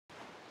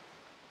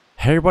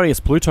Hey everybody, it's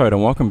BlueToad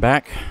and welcome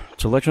back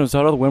to Legend of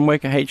Zelda: The Wind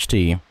Waker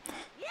HD.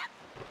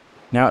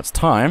 Now it's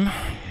time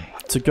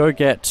to go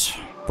get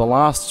the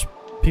last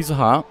piece of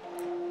heart,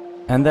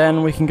 and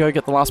then we can go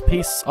get the last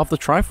piece of the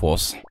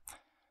Triforce.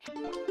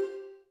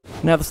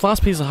 Now this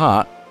last piece of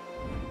heart,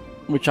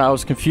 which I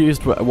was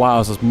confused why I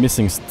was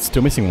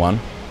still missing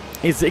one,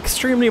 is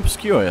extremely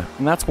obscure,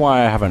 and that's why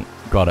I haven't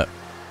got it.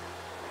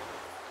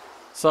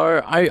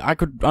 So I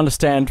could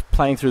understand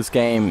playing through this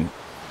game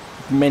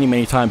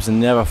many times and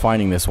never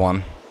finding this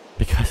one,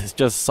 because it's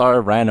just so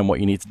random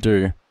what you need to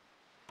do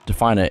to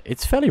find it.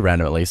 It's fairly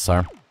random at least,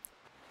 so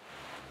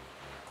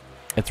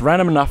it's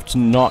random enough to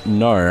not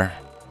know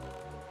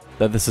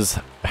that this is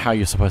how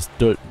you're supposed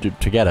to do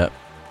it to get it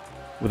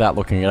without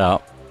looking it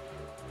up.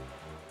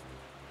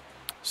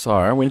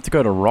 So we need to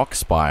go to Rock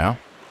Spire.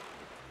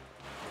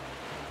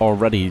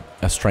 Already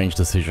a strange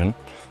decision.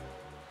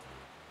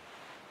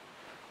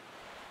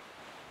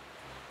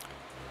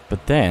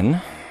 But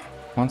then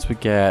once we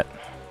get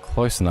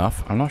close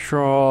enough, I'm not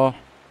sure.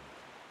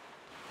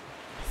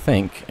 I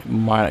think it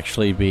might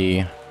actually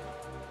be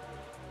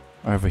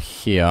over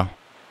here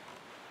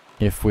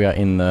if we are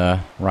in the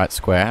right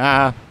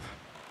square.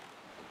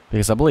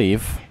 Because I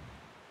believe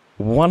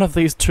one of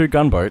these two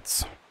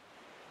gunboats,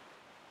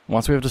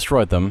 once we have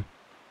destroyed them,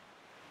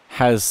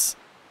 has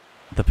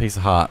the piece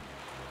of heart.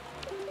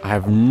 I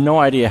have no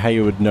idea how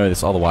you would know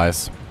this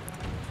otherwise.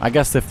 I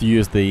guess if you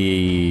use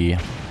the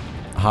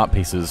heart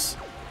pieces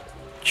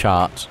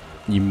chart,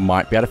 you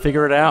might be able to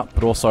figure it out,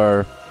 but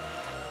also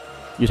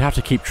you'd have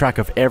to keep track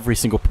of every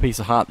single piece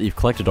of heart that you've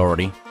collected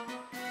already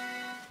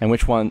and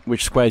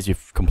which squares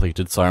you've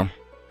completed. So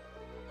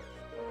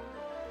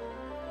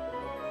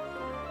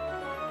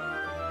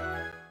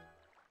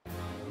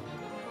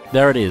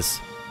there it is.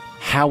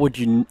 How would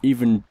you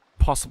even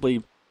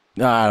possibly...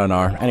 I don't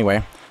know.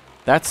 Anyway,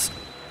 that's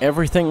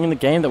everything in the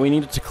game that we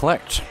needed to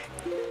collect.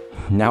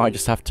 Now I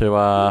just have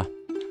to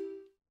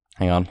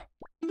hang on.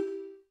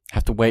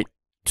 Have to wait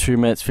 2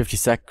 minutes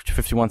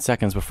 51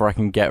 seconds before I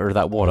can get rid of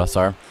that water,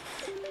 so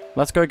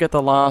let's go get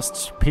the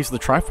last piece of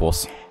the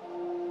Triforce.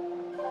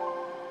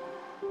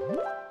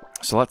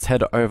 So let's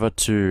head over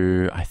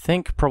to, I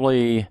think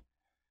probably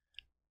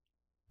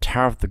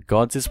Tower of the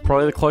Gods is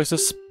probably the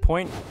closest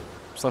point,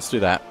 so let's do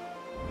that.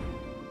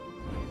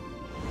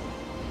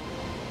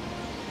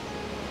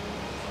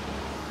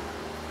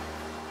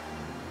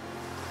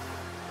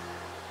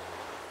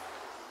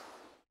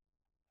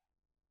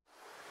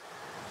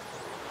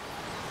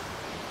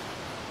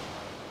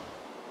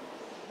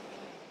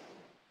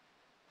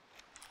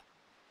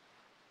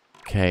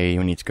 Okay,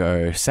 we need to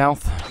go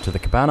south to the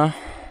cabana.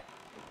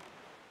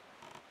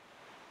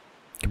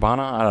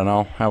 Cabana? I don't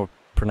know how to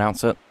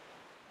pronounce it.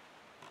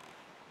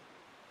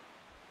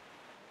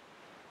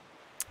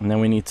 And then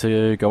we need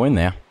to go in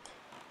there.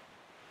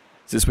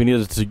 Since we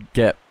needed to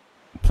get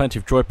plenty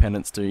of joy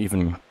pendants to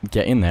even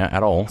get in there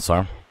at all,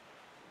 so...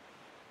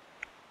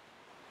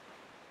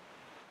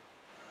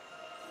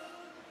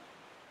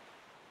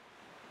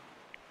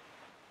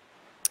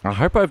 I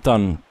hope I've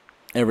done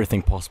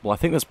everything possible. I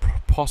think there's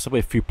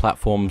possibly a few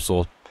platforms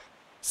or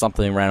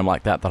something random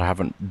like that that I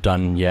haven't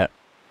done yet,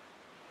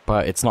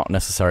 but it's not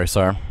necessary,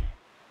 so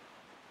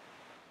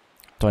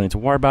don't need to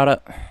worry about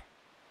it.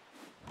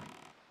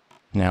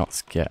 Now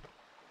let's get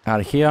out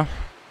of here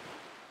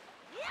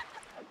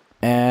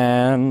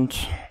and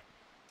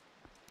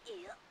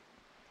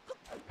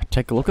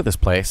take a look at this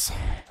place.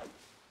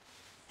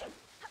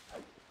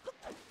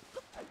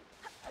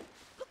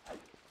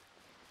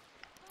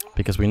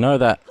 Because we know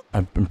that,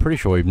 I'm pretty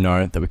sure we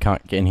know that we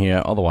can't get in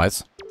here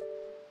otherwise.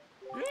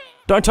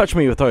 Don't touch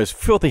me with those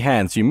filthy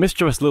hands, you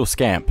mischievous little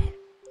scamp.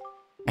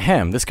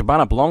 Ahem, this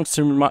cabana belongs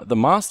to the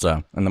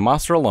master, and the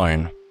master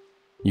alone.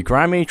 You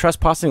grimy,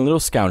 trespassing little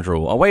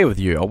scoundrel. Away with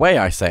you, away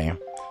I say.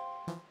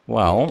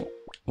 Well,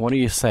 what do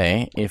you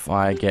say if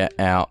I get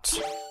out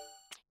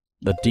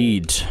the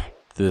deed to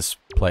this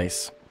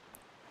place?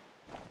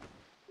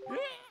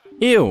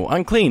 Ew,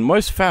 unclean,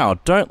 most foul,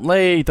 don't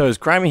lay those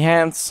grimy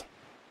hands...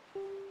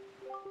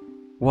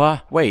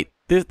 What? Wait,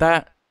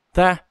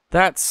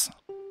 that's...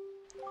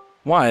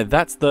 Why,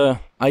 that's the...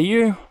 Are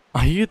you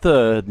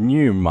the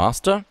new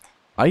master?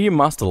 Are you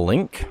Master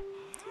Link?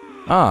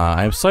 Ah,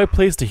 I am so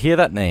pleased to hear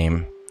that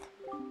name.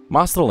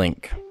 Master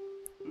Link,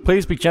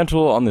 please be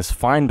gentle on this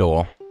fine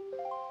door.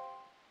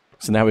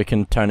 So now we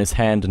can turn his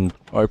hand and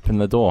open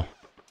the door.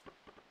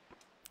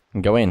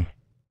 And go in.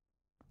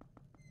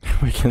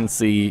 We can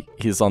see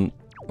he's on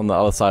the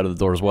other side of the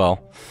door as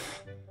well.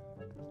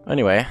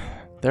 Anyway...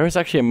 There is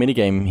actually a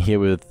minigame here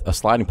with a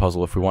sliding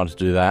puzzle if we wanted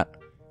to do that.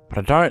 But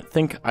I don't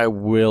think I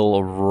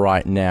will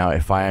right now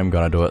if I am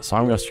going to do it. So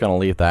I'm just going to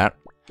leave that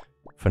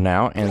for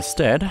now. And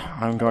instead,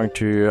 I'm going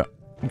to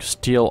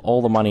steal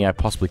all the money I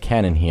possibly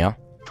can in here.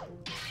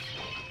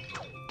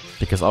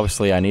 Because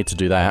obviously I need to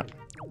do that.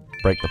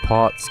 Break the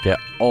pots, get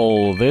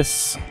all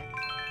this.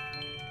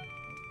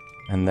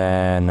 And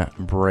then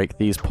break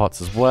these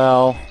pots as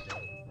well.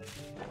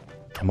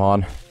 Come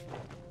on.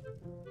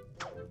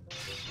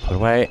 Put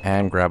away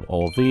and grab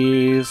all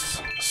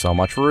these. So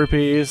much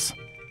rupees.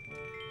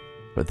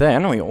 But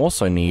then we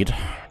also need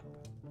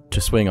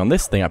to swing on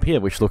this thing up here,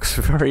 which looks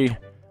very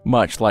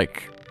much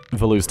like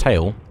Valu's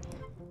tail,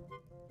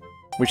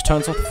 which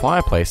turns off the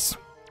fireplace.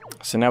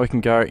 So now we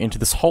can go into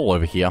this hole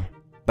over here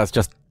that's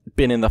just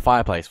been in the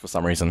fireplace for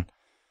some reason.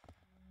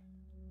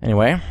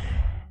 Anyway,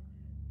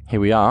 here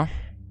we are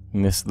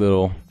in this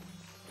little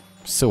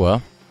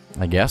sewer,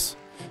 I guess.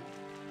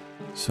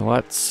 So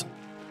let's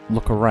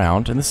look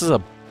around, and this is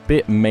a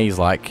bit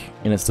maze-like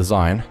in its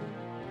design,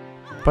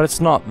 but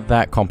it's not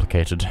that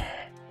complicated.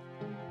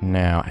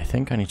 Now, I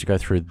think I need to go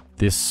through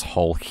this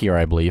hole here,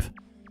 I believe.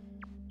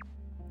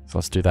 So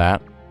let's do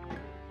that.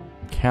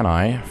 Can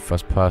I?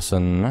 First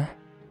person...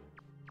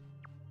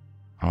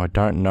 Oh, I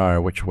don't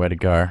know which way to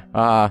go.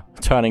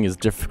 Turning is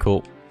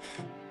difficult.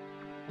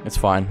 It's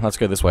fine, let's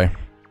go this way.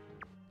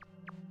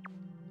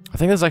 I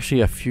think there's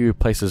actually a few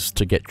places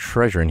to get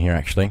treasure in here,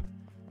 actually.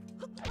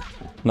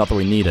 Not that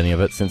we need any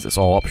of it, since it's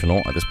all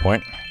optional at this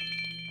point.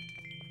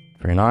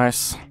 Very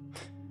nice.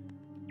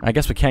 I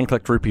guess we can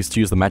collect rupees to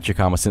use the magic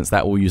armor, since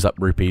that will use up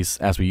rupees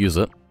as we use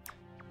it.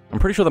 I'm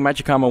pretty sure the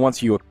magic armor,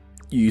 once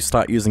you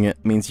start using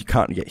it, means you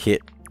can't get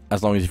hit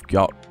as long as you've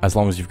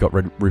got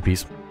red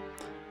rupees.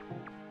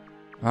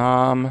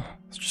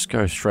 Let's just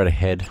go straight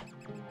ahead.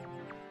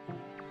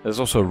 There's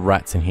also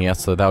rats in here,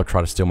 so they'll try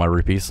to steal my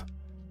rupees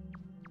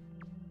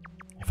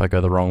if I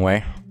go the wrong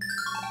way.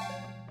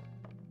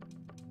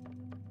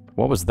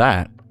 What was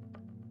that?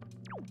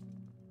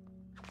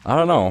 I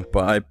don't know,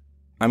 but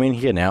I'm in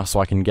here now, so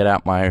I can get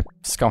out my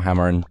skull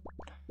hammer and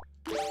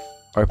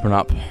open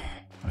up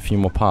a few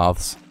more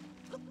paths.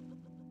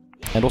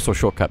 And also a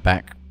shortcut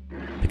back,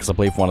 because I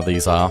believe one of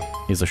these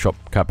is a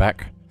shortcut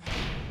back.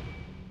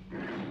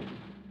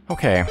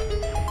 Okay.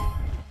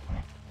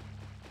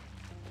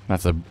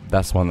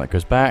 That's one that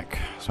goes back,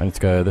 so I need to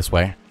go this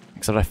way.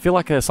 Except I feel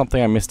like there's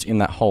something I missed in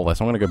that hole there,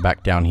 so I'm gonna go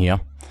back down here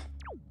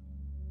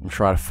and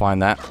try to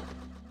find that.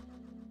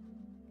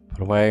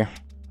 Put away.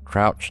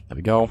 Crouch. There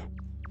we go.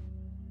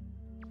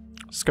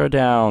 Let's go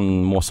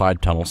down more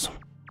side tunnels,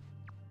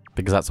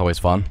 because that's always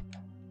fun.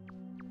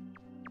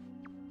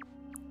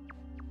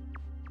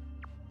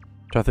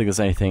 Don't think there's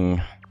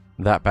anything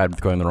that bad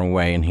with going the wrong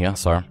way in here,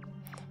 so...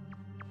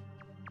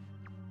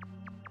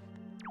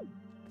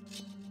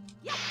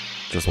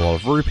 Just a lot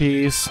of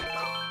rupees.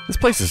 This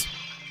place is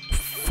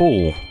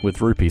full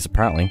with rupees,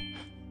 apparently.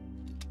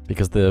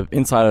 Because the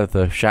inside of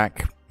the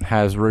shack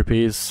has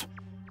rupees.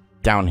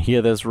 Down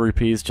here there's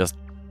rupees, just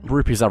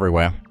rupees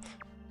everywhere.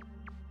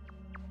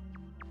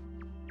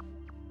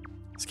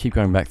 Let's keep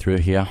going back through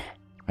here.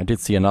 I did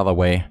see another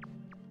way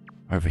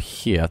over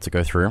here to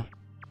go through.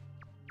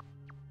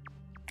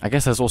 I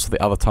guess there's also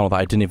the other tunnel that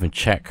I didn't even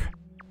check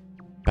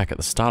back at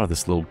the start of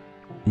this little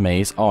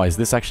maze. Oh, is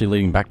this actually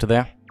leading back to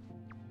there?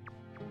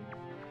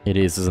 It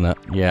is, isn't it?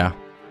 Yeah.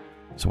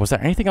 So was there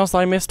anything else that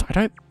I missed? I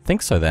don't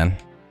think so then.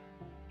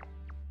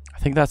 I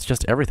think that's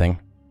just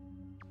everything.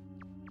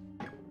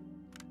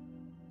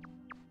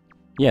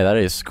 Yeah, that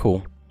is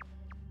cool.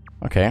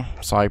 Okay,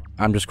 so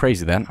I'm just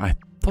crazy then. I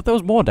thought there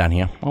was more down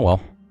here. Oh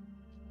well.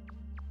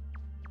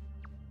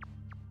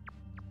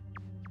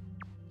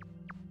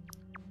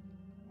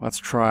 Let's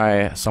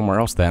try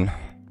somewhere else then.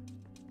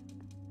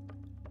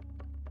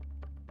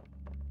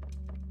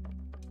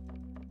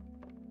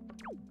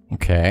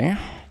 Okay.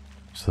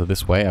 So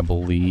this way, I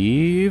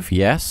believe.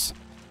 Yes.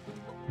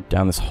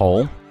 Down this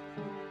hole.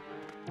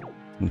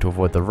 And to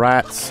avoid the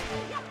rats.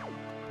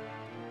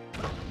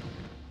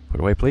 Put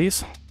away,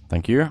 please.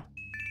 Thank you.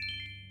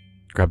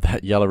 Grab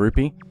that yellow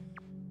rupee.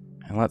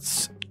 And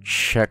let's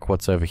check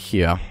what's over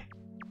here.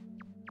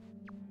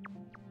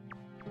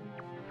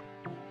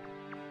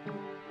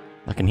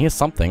 I can hear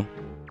something.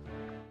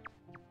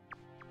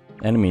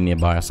 Enemy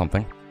nearby or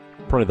something.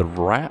 Probably the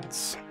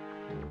rats.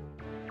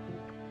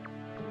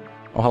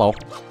 Oh, hello.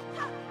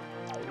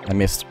 I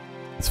missed.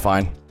 It's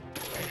fine.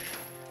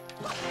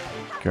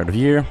 Get out of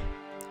here.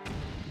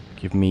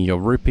 Give me your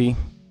rupee.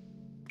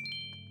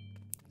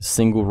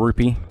 Single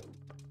rupee.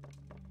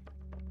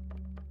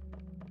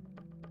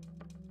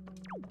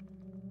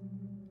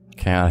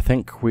 Okay, I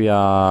think we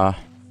are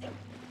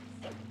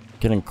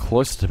getting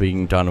close to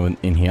being done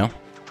in here.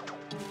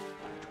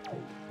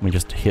 Let me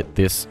just hit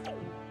this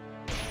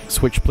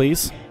switch,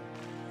 please.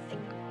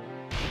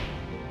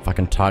 If I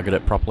can target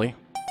it properly.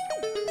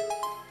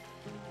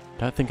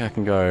 Don't think I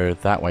can go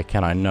that way,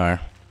 can I? No.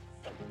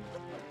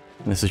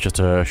 This is just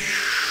a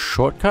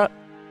shortcut?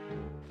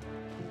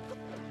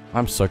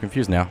 I'm so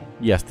confused now.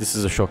 Yes, this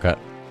is a shortcut.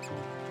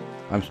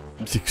 I'm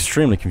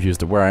extremely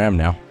confused at where I am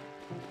now.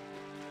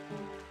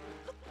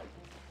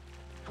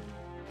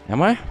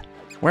 Am I?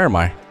 Where am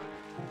I?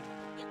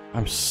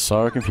 I'm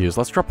so confused.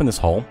 Let's drop in this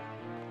hole.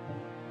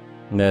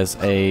 And there's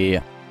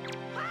a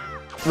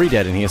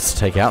re-dead in here to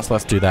take out, so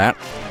let's do that.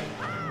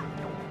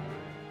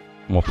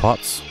 More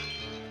pots.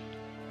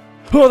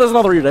 Oh, there's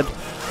another re-dead!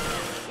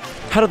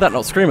 How did that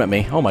not scream at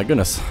me? Oh my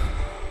goodness.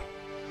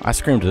 I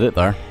screamed at it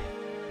though.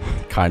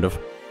 Kind of.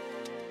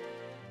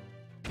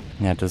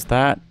 Now, does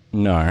that?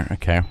 No,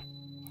 okay.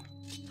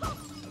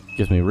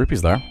 Gives me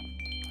rupees though.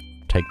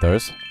 Take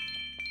those.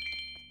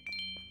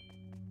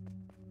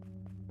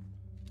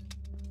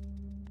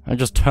 I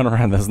just turn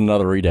around, there's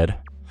another re-dead.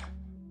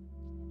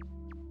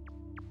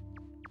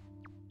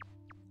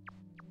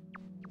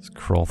 Let's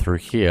crawl through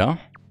here.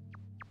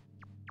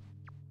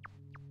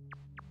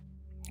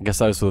 I guess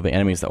those were the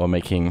enemies that were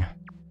making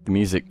the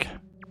music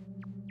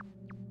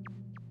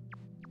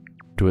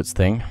do its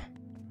thing.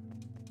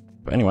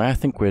 But anyway, I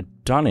think we're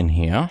done in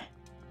here.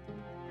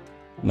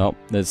 Nope,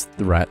 there's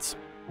the rats.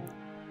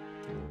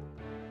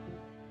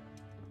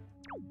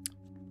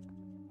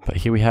 But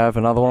here we have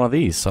another one of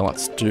these, so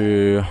let's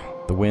do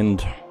the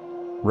Wind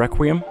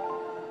Requiem.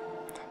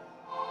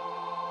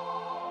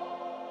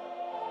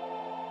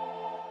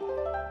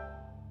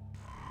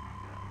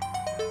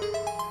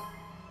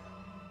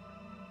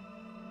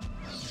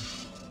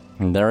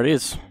 And there it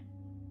is.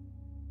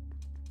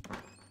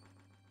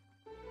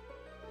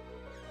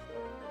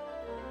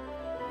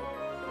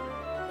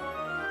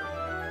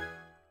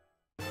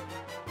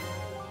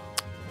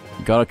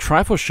 You got a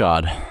Triforce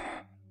shard.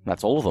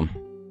 That's all of them.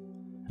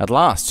 At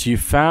last, you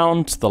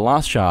found the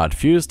last shard.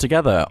 Fused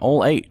together,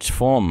 all 8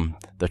 form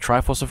the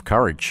Triforce of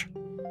Courage.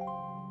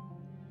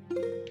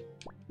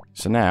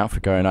 So now, if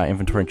we go in our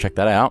inventory and check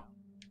that out,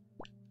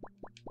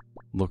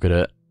 look at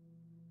it.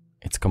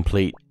 It's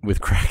complete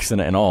with cracks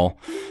in it and all.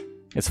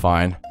 It's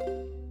fine.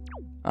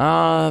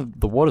 The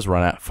water's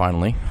run out,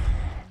 finally,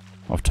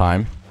 of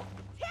time.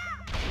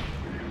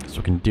 So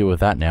we can deal with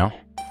that now.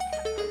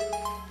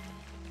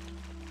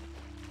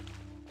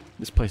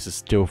 This place is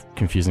still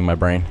confusing my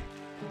brain.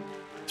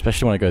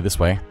 Especially when I go this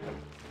way.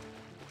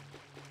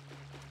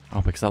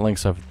 Oh, because that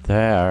link's over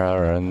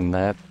there, and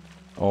that...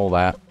 all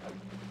that.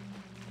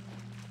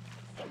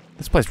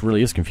 This place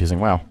really is confusing,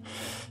 wow.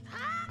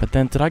 But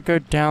then, did I go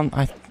down?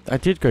 I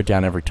did go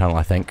down every tunnel,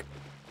 I think.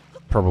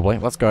 Probably.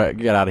 Let's go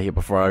get out of here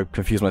before I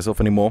confuse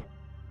myself anymore.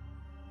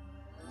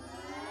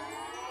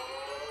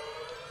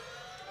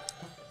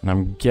 And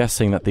I'm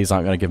guessing that these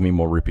aren't going to give me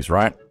more rupees,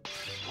 right?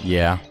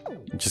 Yeah.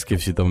 It just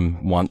gives you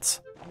them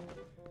once.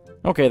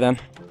 Okay, then.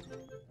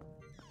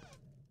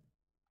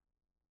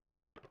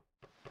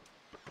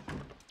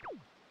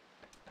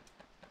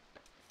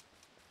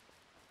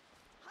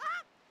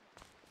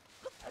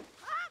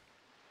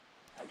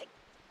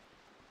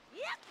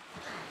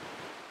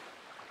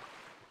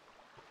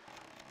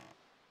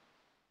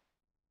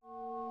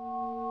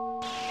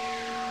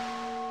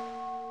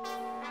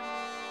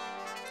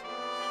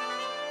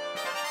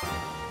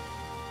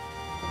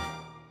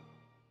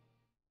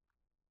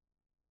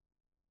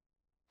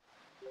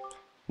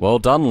 Well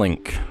done,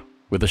 Link.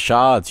 With the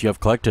shards you have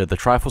collected, the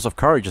Triforce of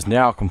Courage is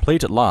now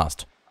complete at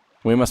last.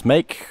 We must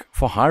make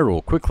for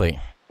Hyrule quickly.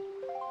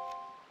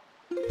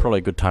 Probably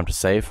a good time to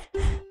save.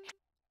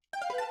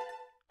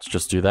 Let's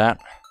just do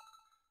that.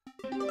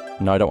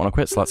 No, I don't want to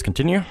quit, so let's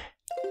continue.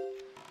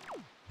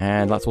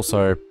 And let's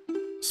also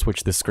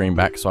switch this screen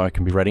back so I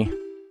can be ready.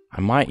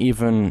 I might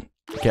even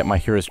get my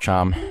Hero's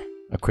Charm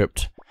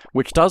equipped,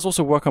 which does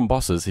also work on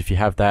bosses if you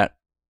have that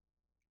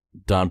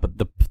done, but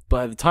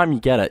by the time you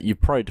get it, you've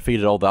probably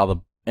defeated all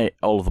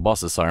of the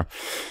bosses, so...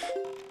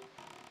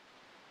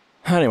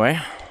 Anyway,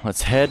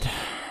 let's head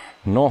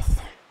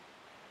north.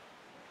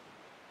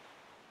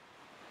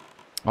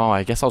 Oh,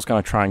 I guess I was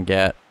gonna try and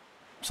get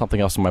something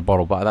else in my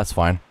bottle, but that's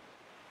fine.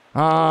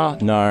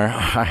 No,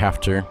 I have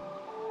to.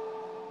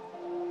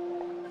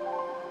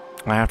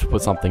 I have to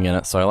put something in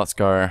it, so let's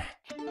go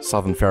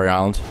Southern Fairy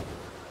Island.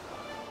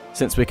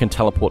 Since we can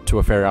teleport to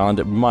a fairy island,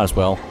 we might as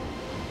well.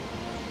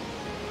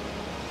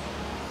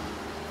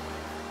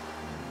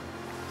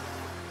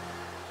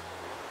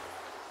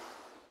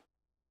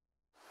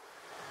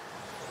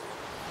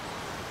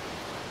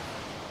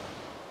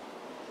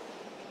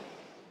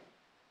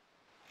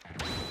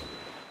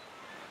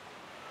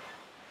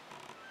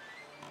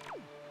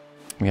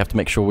 We have to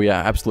make sure we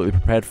are absolutely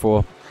prepared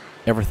for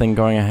everything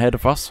going ahead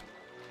of us.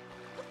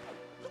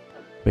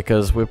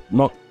 Because we're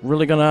not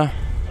really gonna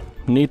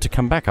need to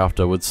come back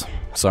afterwards,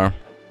 so...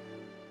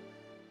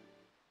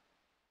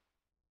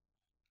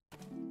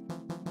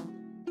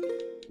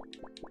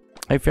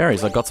 Hey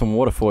fairies, I got some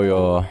water for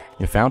your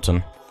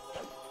fountain.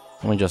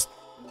 Let me just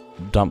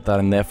dump that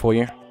in there for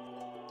you.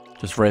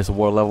 Just raise the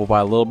water level by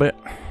a little bit.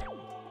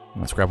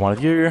 Let's grab one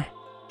of you.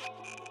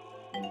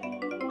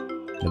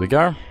 There we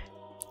go.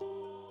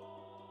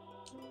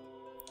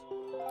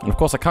 And of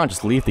course I can't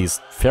just leave these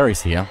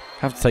fairies here. I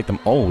have to take them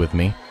all with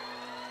me.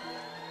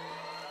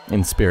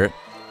 In spirit.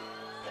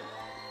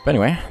 But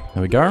anyway,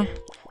 there we go.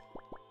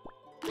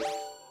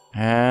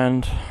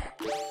 And...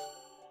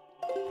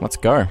 let's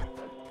go.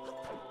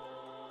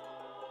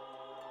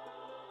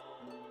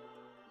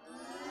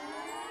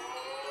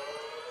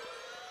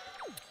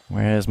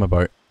 Where's my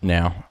boat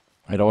now?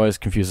 It always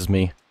confuses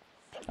me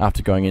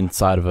after going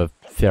inside of a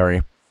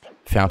fairy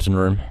fountain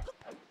room.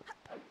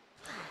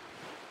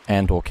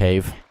 And or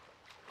cave.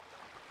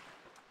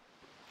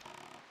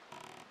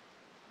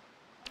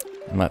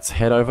 And let's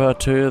head over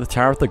to the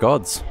Tower of the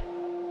Gods.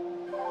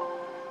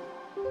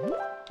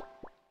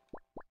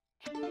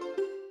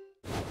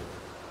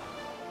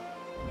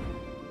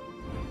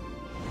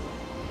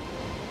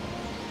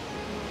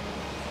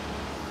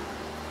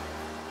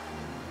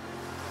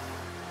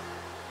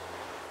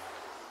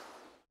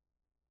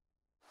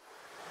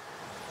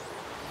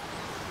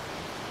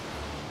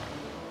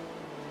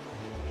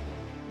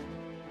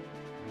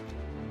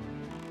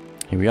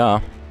 Here we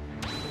are.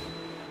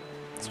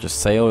 Let's just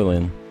sail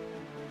in.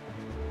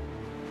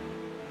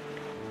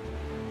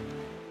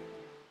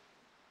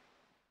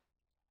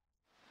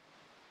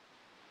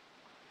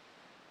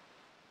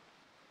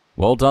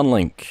 Well done,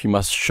 Link. You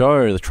must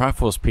show the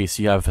Triforce piece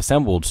you have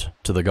assembled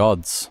to the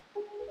gods.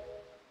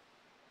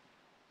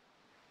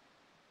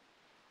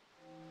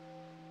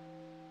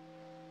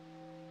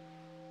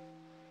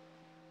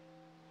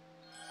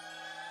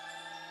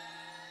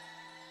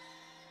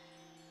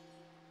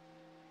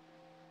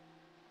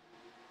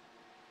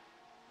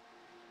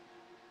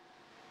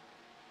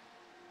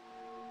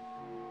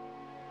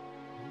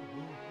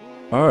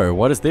 Oh,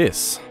 what is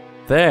this?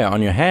 There,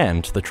 on your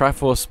hand, the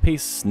Triforce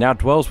piece now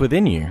dwells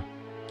within you.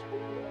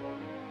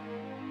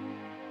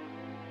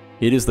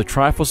 It is the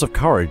Triforce of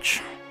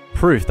Courage,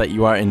 proof that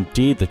you are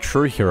indeed the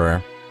true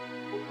hero.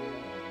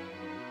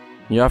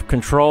 You have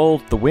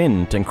controlled the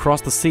wind and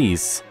crossed the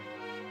seas,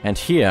 and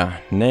here,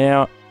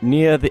 now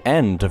near the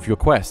end of your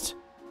quest,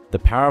 the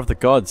power of the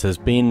gods has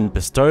been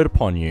bestowed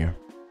upon you.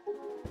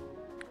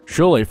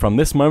 Surely from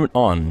this moment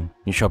on,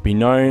 you shall be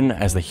known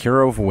as the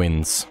Hero of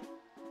Winds.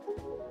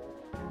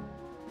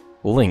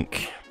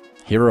 Link,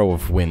 Hero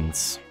of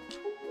Winds.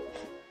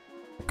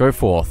 Go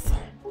forth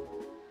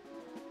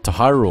to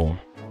Hyrule,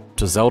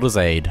 to Zelda's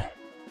aid.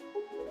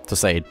 To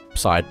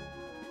side.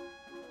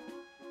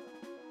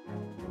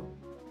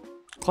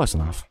 Close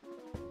enough.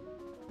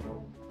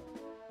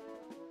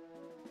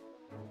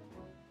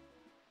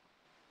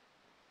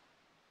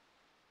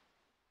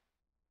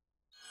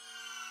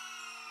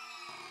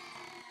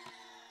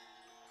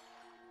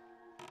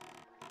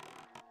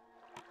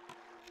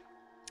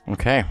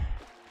 Okay.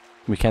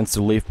 We can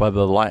still leave by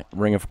the light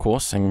ring, of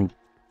course, and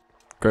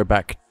come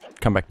back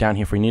down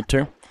here if we need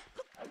to.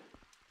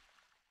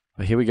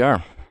 But here we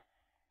go.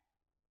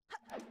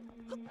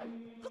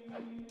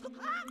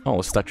 Oh,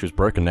 the statue's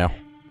broken now.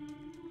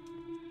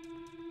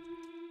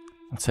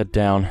 Let's head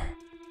down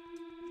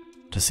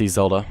to see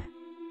Zelda.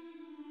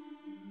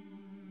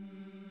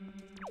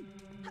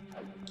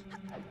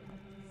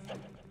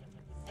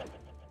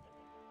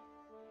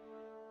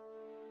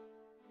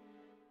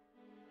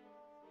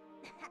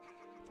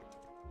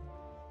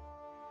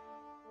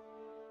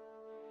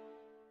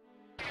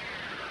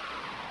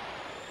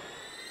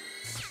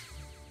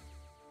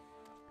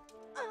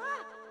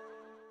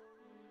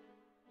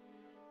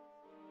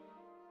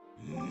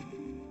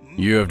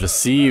 You have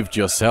deceived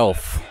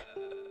yourself.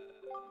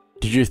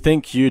 Did you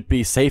think you'd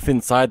be safe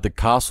inside the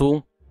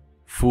castle?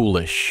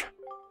 Foolish.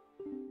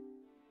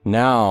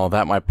 Now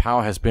that my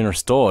power has been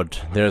restored,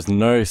 there is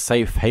no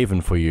safe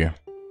haven for you.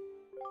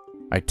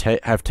 I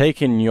have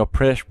taken your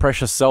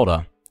precious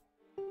Zelda,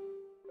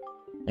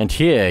 and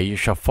here you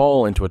shall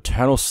fall into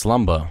eternal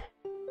slumber.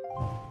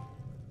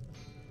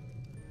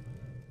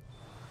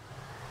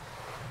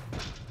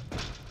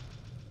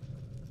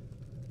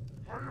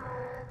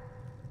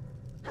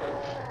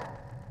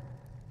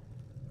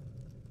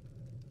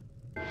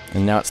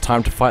 And now it's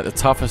time to fight the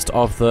toughest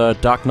of the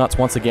Dark Nuts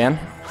once again.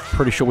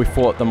 Pretty sure we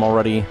fought them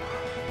already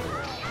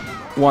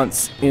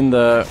once in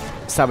the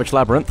Savage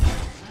Labyrinth.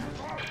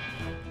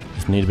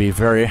 Just need to be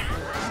very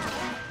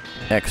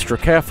extra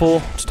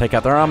careful to take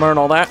out their armor and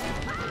all that.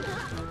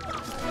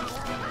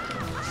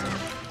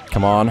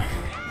 Come on.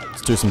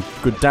 Let's do some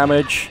good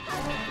damage.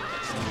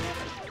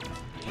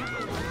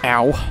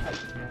 Ow.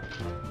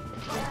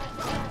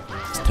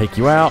 Let's take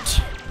you out,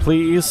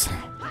 please.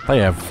 They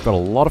have got a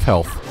lot of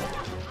health.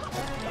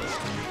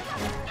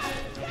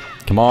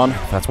 Come on,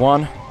 that's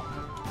one.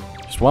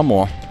 Just one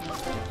more.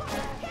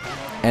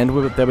 And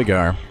there we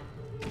go.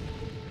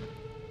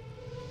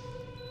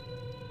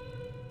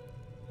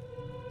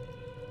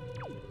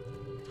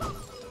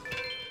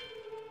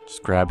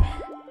 Just grab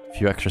a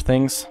few extra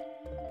things.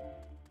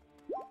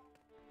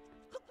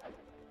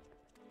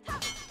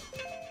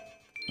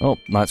 Oh,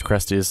 Knight's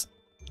Crest is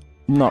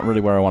not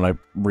really where I want to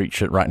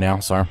reach it right now,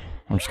 so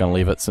I'm just going to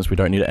leave it since we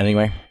don't need it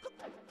anyway.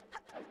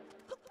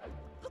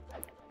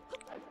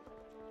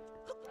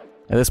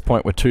 At this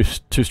point, we're too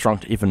strong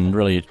to even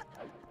really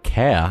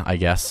care, I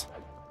guess.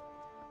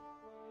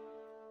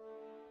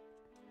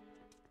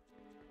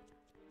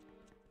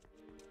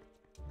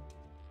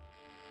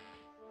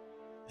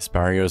 This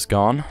barrier is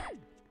gone.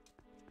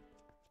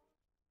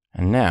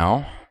 And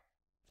now,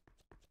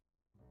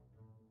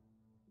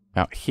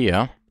 out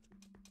here,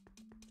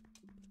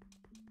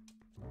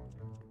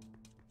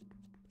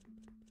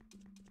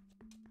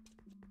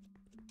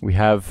 we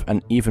have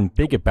an even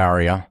bigger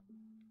barrier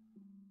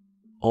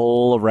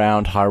all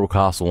around Hyrule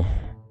Castle.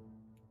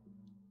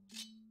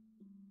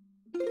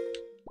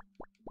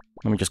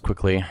 Let me just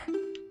quickly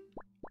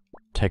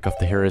take off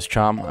the Hero's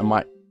Charm. I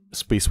might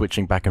be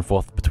switching back and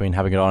forth between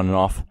having it on and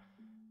off.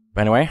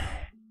 But anyway,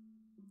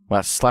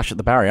 let's slash at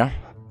the barrier,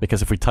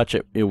 because if we touch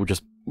it, it will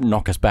just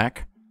knock us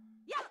back.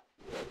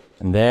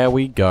 And there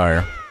we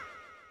go.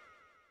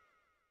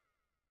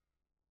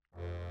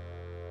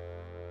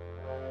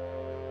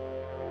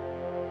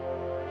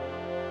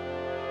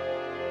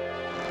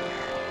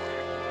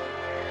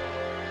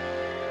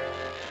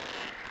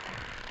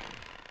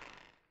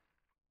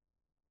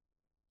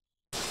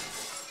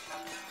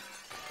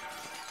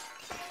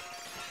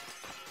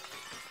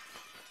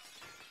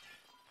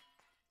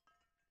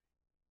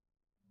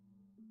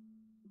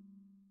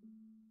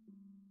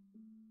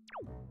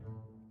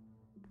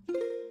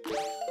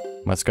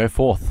 Let's go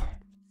forth.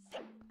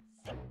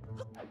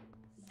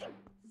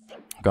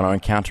 Gonna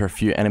encounter a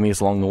few enemies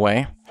along the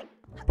way,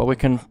 but we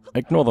can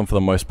ignore them for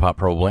the most part,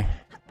 probably.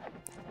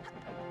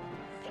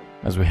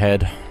 As we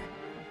head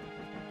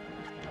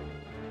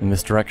in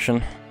this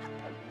direction.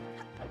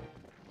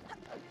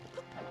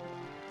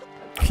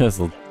 There's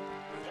a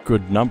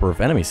good number of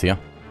enemies here.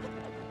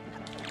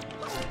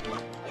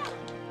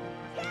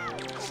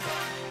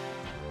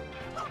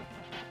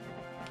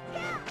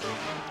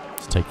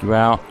 Let's take you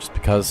out, just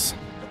because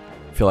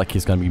I feel like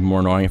he's going to be more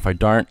annoying if I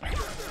don't.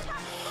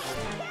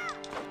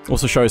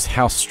 Also shows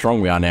how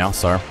strong we are now,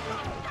 so...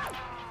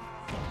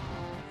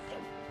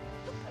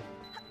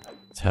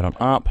 Let's head on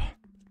up.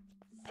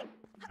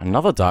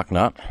 Another dark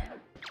nut.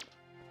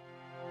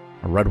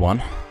 A red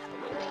one.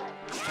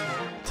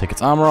 Take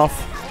its armor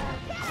off.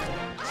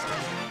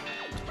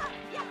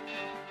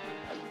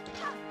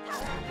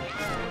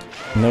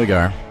 And there we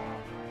go.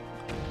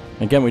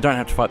 Again, we don't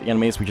have to fight the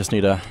enemies, we just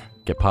need to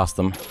get past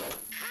them.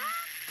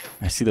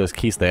 I see those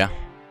keys there.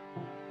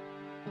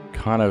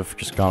 Kind of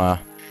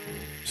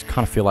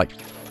feel like...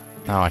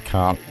 No, I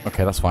can't.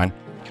 Okay, that's fine.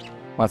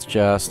 Let's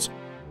just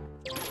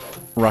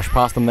rush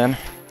past them then,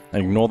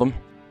 and ignore them.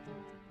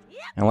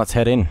 And let's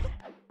head in.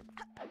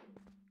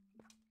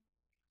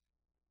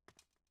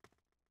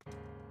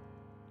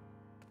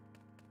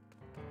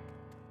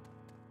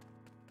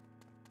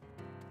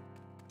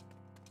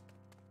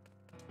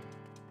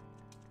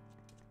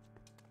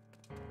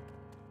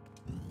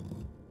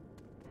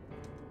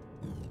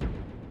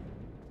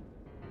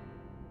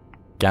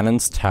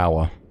 Ganon's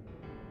Tower.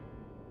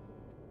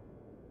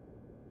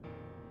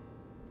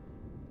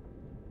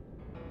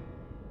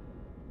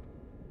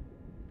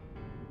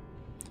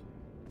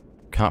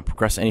 Can't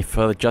progress any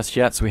further just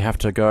yet, so we have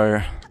to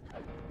go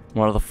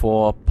one of the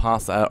 4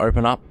 paths that are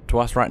open up to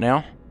us right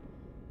now.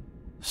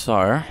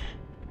 So,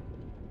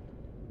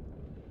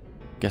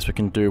 guess we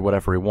can do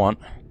whatever we want.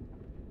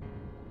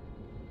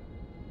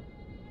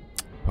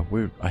 But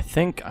I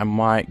think I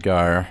might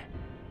go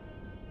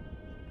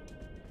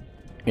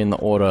in the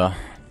order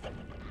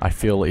I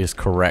feel is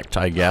correct,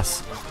 I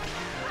guess.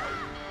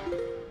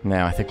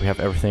 Now, I think we have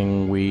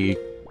everything we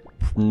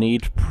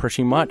need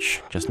pretty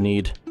much. Just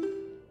need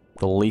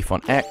the leaf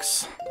on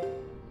X.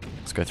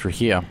 Let's go through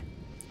here.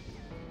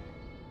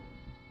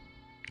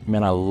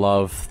 Man, I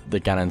love the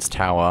Ganon's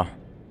Tower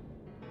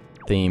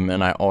theme,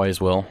 and I always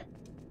will.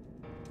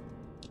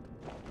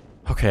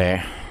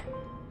 Okay.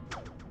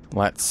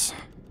 Let's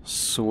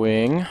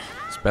swing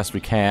as best we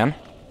can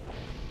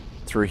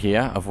through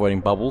here, avoiding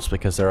bubbles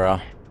because there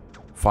are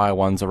fire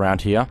ones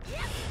around here.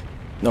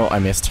 No, I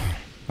missed.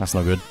 That's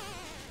not good.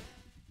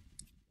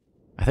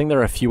 I think there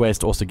are a few ways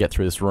to also get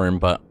through this room,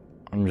 but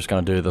I'm just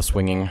gonna do the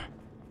swinging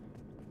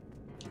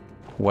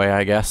way,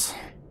 I guess.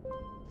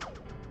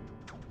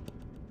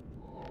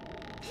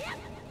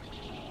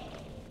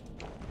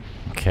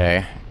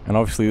 Okay, and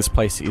obviously this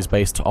place is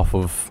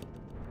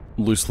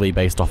loosely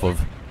based off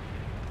of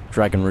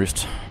Dragon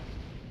Roost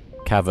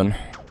Cavern.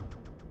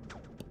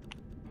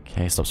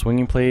 Okay, stop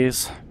swinging,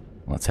 please.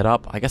 Let's head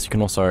up. I guess you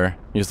can also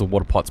use the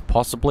water pots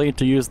possibly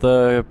to use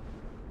the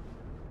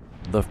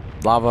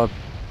lava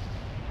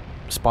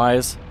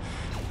spires.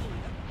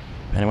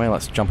 Anyway,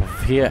 let's jump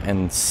off here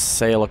and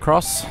sail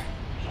across.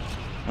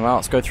 And well,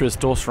 let's go through this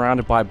door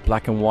surrounded by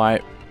black and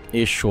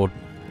white-ish or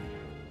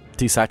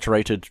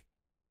desaturated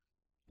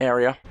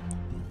area.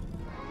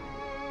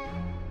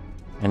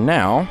 And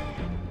now,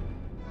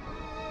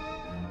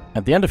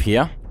 at the end of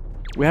here,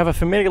 we have a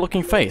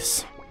familiar-looking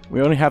face.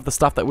 We only have the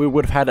stuff that we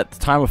would have had at the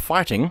time of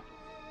fighting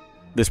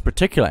this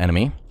particular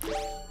enemy,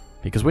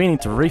 because we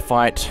need to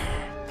refight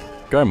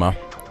Goma.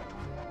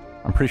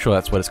 I'm pretty sure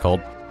that's what it's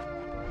called.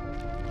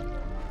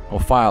 Or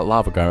Fire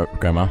Lava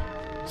Goma.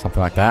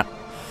 Something like that.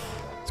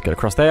 Let's get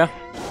across there.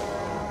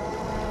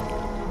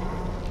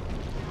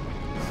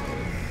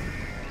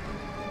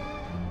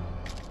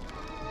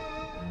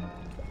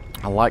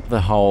 I like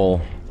the whole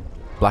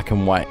black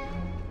and white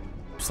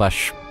 /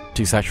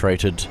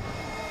 desaturated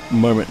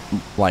moment,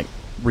 like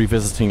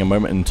revisiting a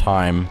moment in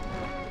time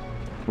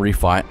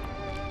refight.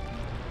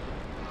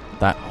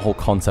 That whole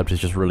concept is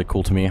just really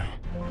cool to me.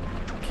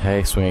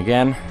 Okay, swing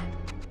again.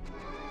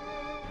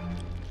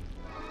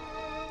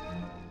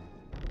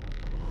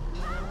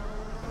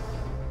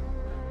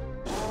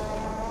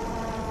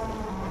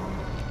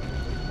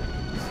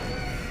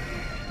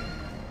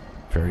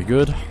 Very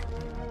good.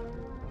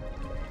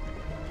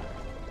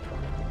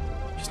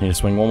 Just need to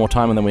swing one more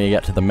time and then we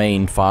get to the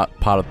main part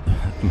of...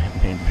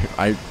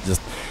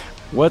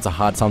 words are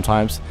hard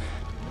sometimes.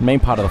 Main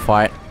part of the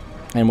fight.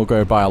 And we'll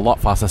go by a lot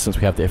faster since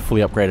we have the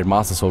fully upgraded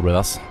Master Sword with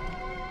us.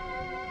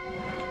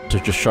 To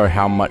just show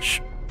how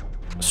much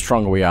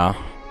stronger we are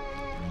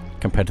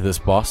compared to this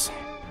boss.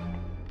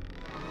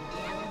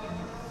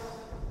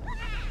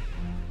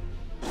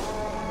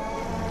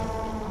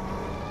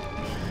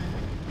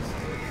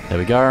 There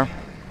we go.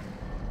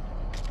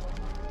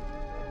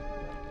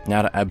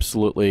 Now to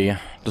absolutely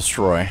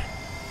destroy.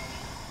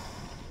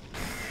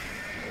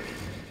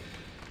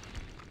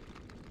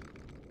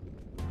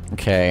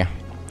 Okay.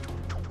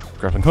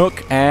 Grappling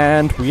hook,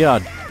 and we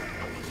are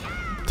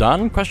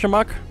done? Question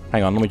mark?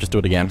 Hang on, let me just do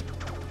it again.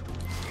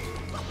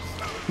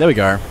 There we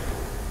go.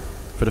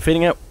 For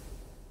defeating it,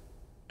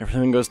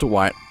 everything goes to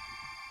white,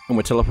 and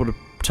we're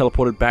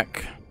teleported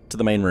back to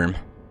the main room.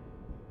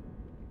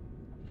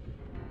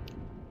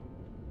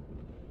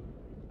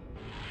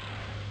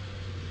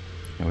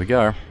 Here we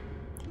go.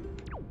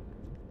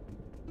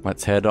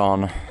 Let's head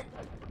on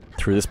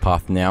through this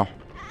path now.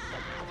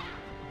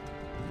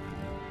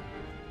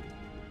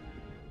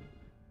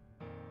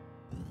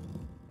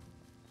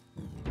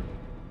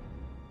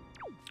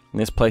 And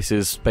this place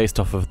is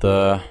based off of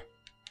the...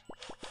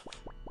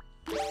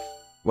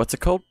 What's it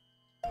called?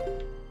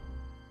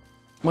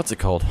 What's it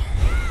called?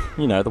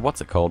 You know, the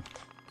what's it called?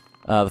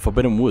 The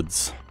Forbidden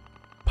Woods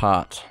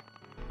part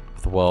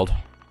of the world.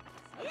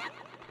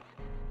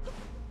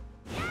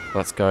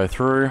 Let's go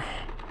through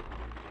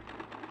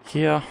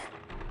here.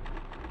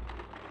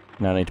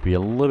 Now I need to be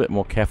a little bit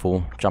more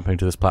careful jumping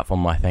to this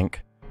platform, I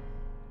think.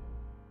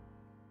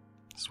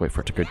 Just wait for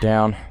it to go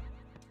down.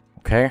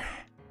 Okay.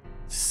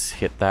 Just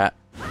hit that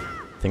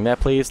thing there,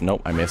 please.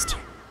 Nope, I missed.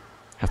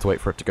 Have to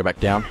wait for it to go back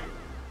down.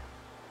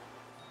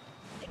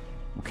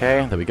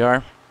 Okay, there we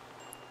go.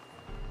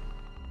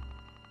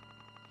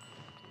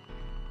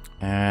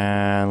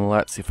 And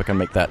let's see if I can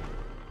make that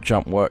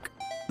jump work.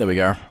 There we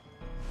go.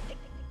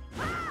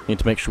 Need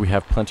to make sure we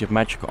have plenty of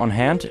magic on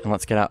hand, and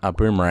let's get out our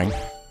boomerang,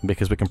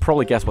 because we can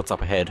probably guess what's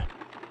up ahead.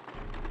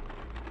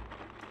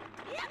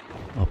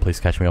 Oh, please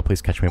catch me, oh,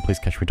 please catch me, oh, please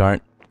catch me.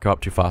 Don't go up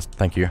too fast,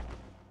 thank you.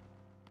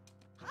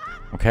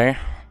 Okay.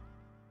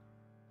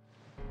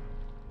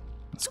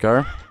 Let's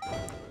go.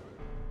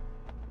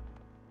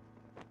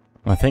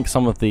 I think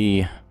some of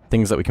the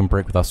things that we can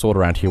break with our sword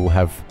around here will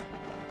have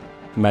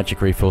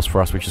magic refills for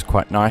us, which is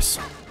quite nice.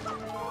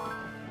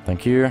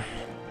 Thank you.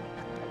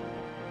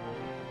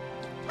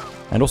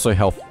 And also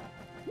health,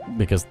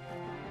 because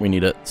we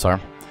need it, so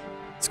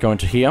let's go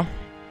into here.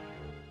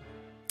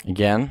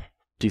 Again,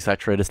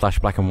 desaturated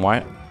 / black and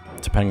white,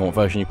 depending on what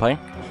version you play.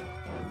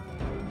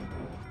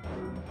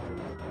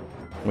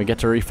 We get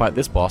to refight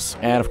this boss,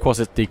 and of course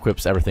it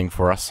de-equips everything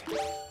for us,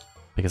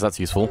 because that's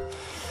useful.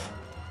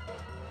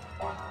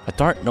 I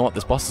don't know what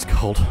this boss is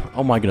called.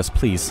 Oh my goodness,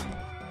 please.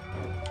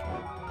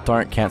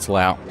 Don't cancel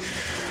out.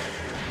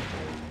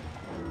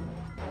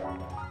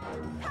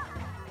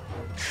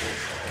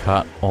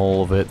 Cut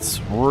all of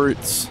its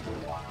roots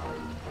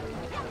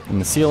in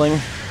the ceiling.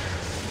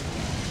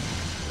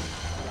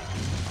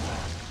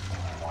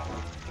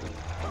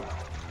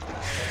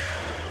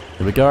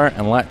 Here we go,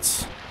 and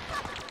let's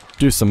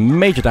do some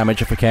major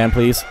damage if we can,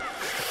 please.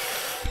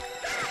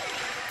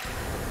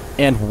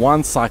 And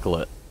one cycle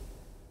it.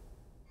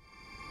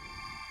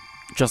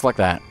 Just like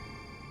that.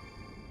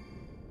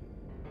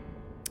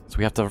 So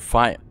we have to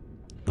fight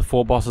the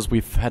 4 bosses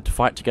we've had to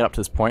fight to get up to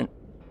this point,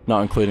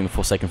 not including the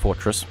Forsaken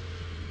Fortress.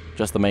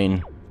 Just the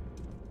main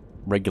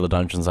regular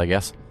dungeons, I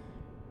guess.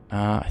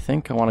 I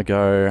think I want to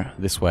go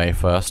this way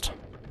first.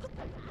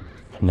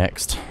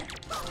 Next.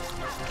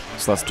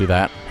 So let's do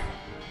that.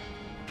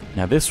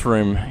 Now this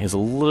room is a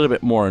little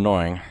bit more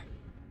annoying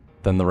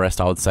than the rest,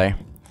 I would say.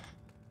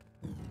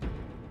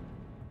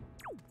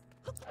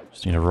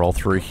 Just need to roll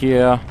through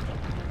here.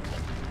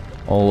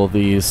 All of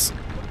these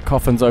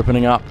coffins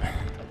opening up.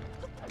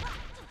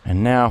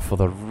 And now for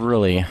the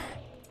really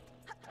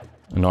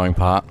annoying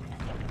part.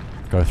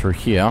 Go through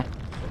here.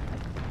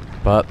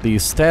 But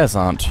these stairs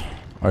aren't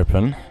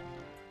open.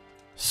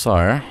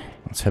 So,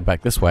 let's head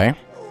back this way.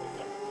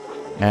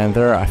 And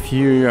there are a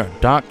few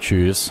dark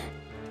chews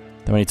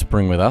that we need to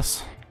bring with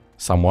us.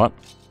 Somewhat.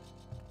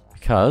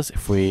 Because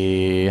if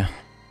we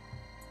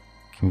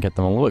can get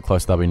them a little bit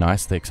closer, that'd be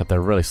nice. Except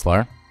they're really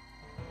slow.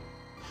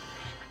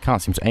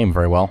 Can't seem to aim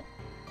very well.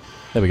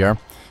 There we go.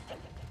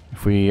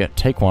 If we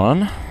take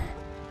one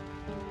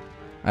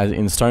as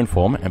in stone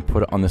form and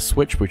put it on this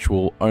switch, which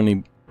will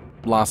only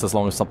last as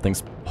long as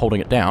something's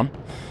holding it down,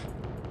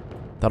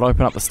 that'll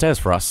open up the stairs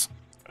for us.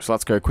 So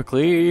let's go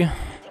quickly.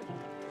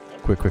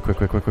 Quick.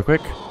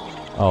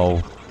 Oh,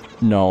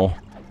 no.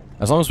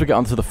 As long as we get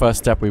onto the first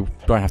step, we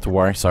don't have to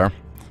worry, so.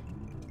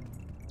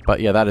 But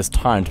yeah, that is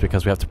timed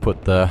because we have to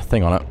put the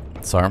thing on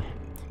it, so.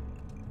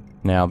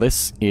 Now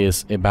this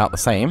is about the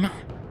same.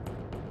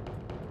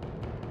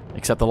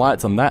 Except the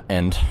light's on that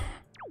end.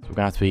 So we're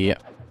gonna have to be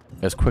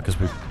as quick as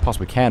we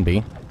possibly can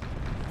be.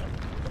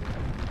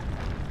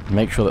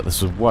 Make sure that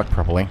this will work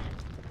properly.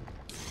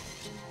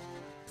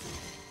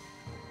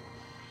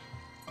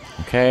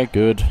 Okay,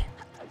 good.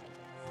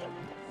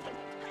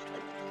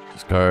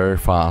 Just go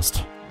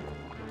fast.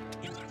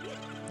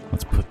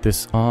 Let's put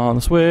this on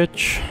the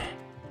switch.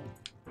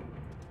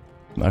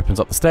 It opens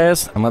up the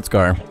stairs, and let's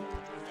go.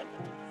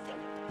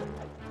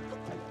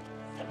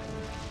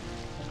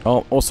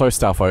 Oh, also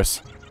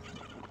Stalfos.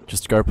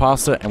 Just go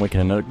past it, and we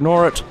can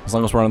ignore it, as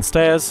long as we're on the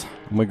stairs,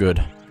 and we're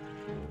good.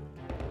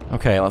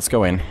 Okay, let's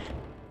go in.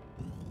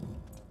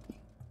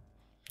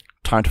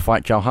 Time to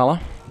fight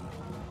Jalhalla.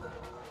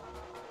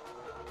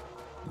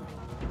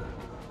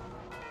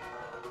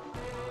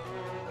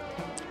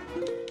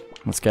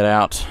 Let's get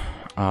out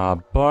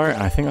bow,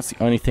 and I think that's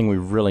the only thing we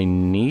really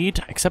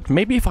need. Except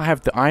maybe if I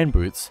have the iron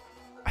boots,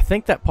 I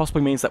think that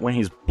possibly means that when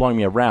he's blowing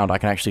me around, I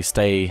can actually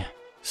stay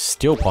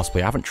still,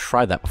 possibly. I haven't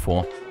tried that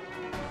before,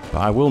 but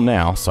I will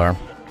now, so...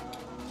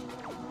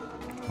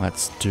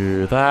 let's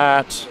do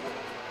that.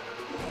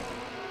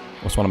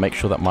 Also want to make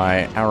sure that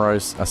my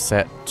arrows are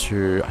set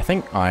to, I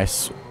think,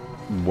 ice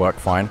work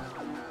fine.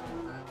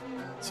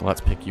 So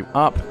let's pick you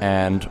up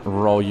and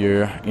roll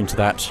you into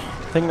that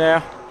thing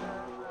there.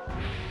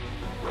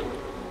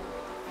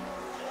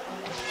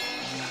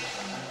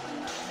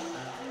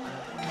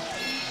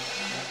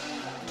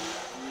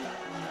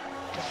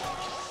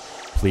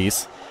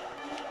 Please.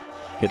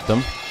 Hit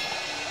them.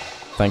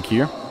 Thank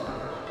you.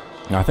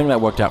 Now, I think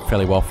that worked out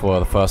fairly well for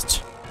the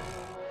first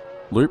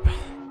loop.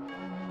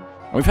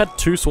 We've had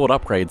 2 sword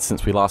upgrades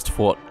since we last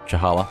fought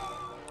Jahala.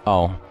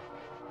 Oh.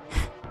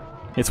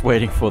 It's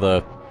waiting for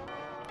the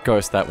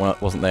ghost that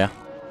wasn't there.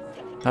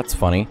 That's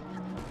funny.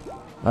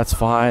 That's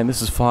fine,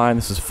 this is fine,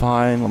 this is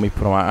fine. Let me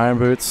put on my iron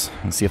boots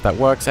and see if that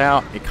works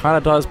out. It kind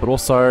of does, but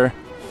also...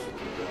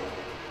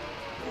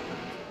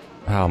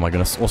 oh my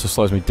goodness, also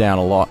slows me down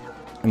a lot.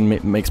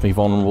 And makes me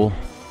vulnerable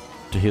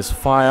to his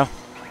fire.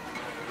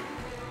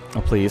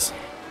 Oh, please.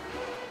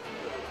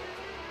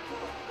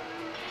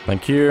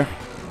 Thank you.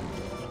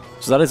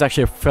 So that is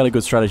actually a fairly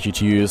good strategy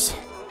to use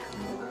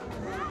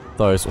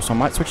those. Also, I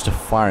might switch to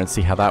fire and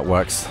see how that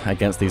works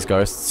against these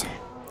ghosts.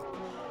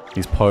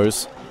 These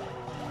Poes.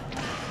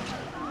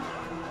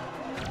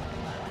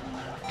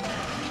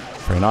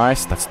 Very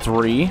nice. That's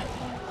 3.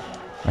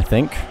 I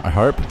think. I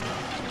hope.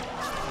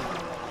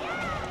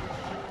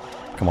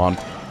 Come on.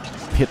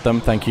 Hit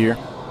them, thank you.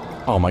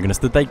 Oh my goodness,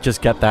 did they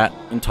just get that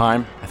in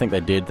time? I think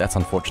they did, that's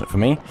unfortunate for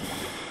me.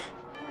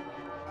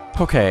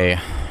 Okay,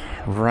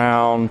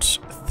 round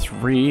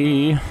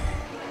 3.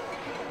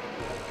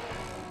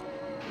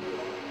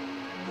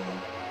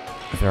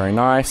 Very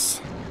nice.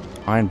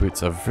 Iron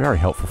boots are very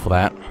helpful for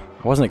that.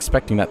 I wasn't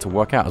expecting that to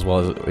work out as well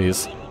as it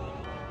is.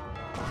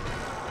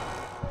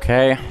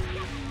 Okay.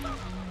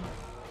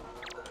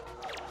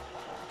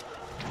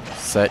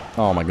 Set.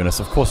 Oh my goodness,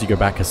 of course you go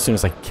back as soon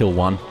as I kill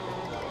one.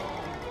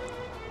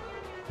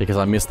 Because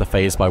I missed the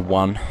phase by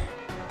 1.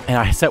 And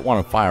I set 1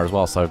 on fire as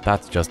well, so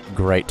that's just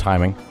great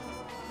timing.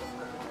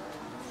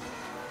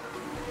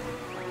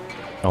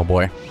 Oh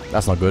boy,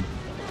 that's not good.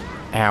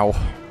 Ow.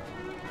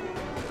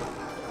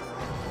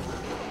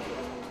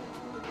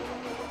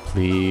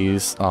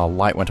 Please. Oh,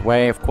 light went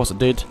away. Of course it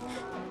did.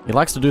 He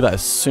likes to do that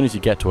as soon as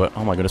you get to it.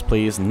 Oh my goodness,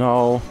 please.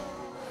 No.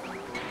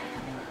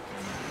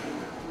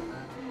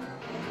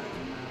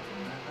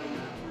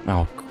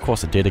 Oh, of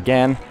course it did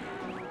again.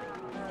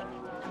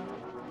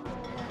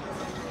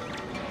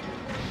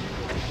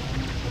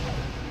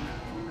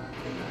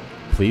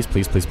 Please,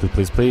 please, please, please,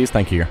 please, please.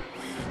 Thank you.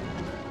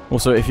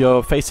 Also, if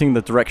you're facing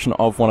the direction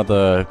of one of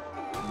the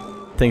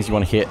things you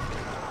want to hit,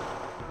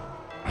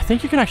 I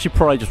think you can actually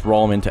probably just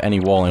roll them into any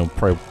wall and it'll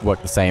probably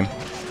work the same.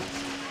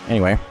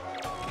 Anyway.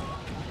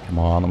 Come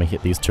on, let me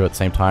hit these 2 at the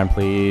same time,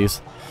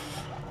 please.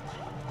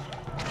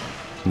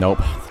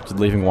 Nope. Just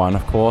leaving 1,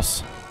 of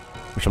course.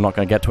 Which I'm not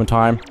going to get to in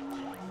time.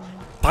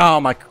 Oh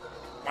my...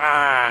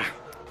 ah!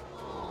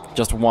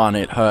 Just 1,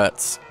 it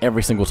hurts.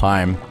 Every single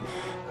time.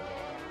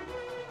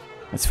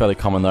 It's fairly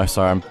common though,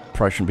 so I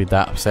probably shouldn't be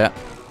that upset.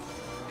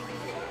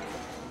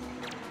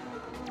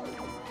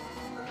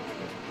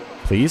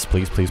 Please,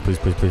 please, please, please,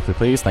 please, please, please,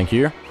 please. Thank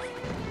you.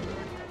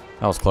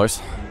 That was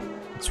close.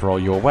 Let's roll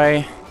you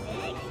away.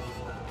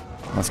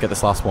 Let's get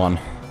this last one.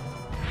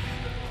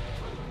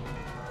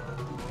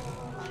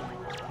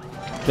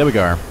 There we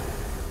go.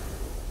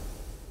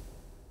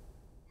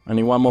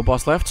 Only 1 more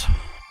boss left,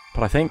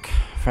 but I think,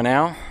 for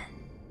now,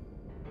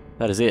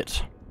 that is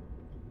it.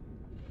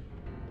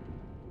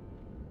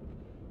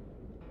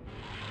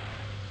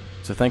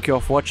 So thank you all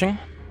for watching, and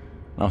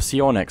I'll see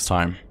you all next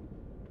time.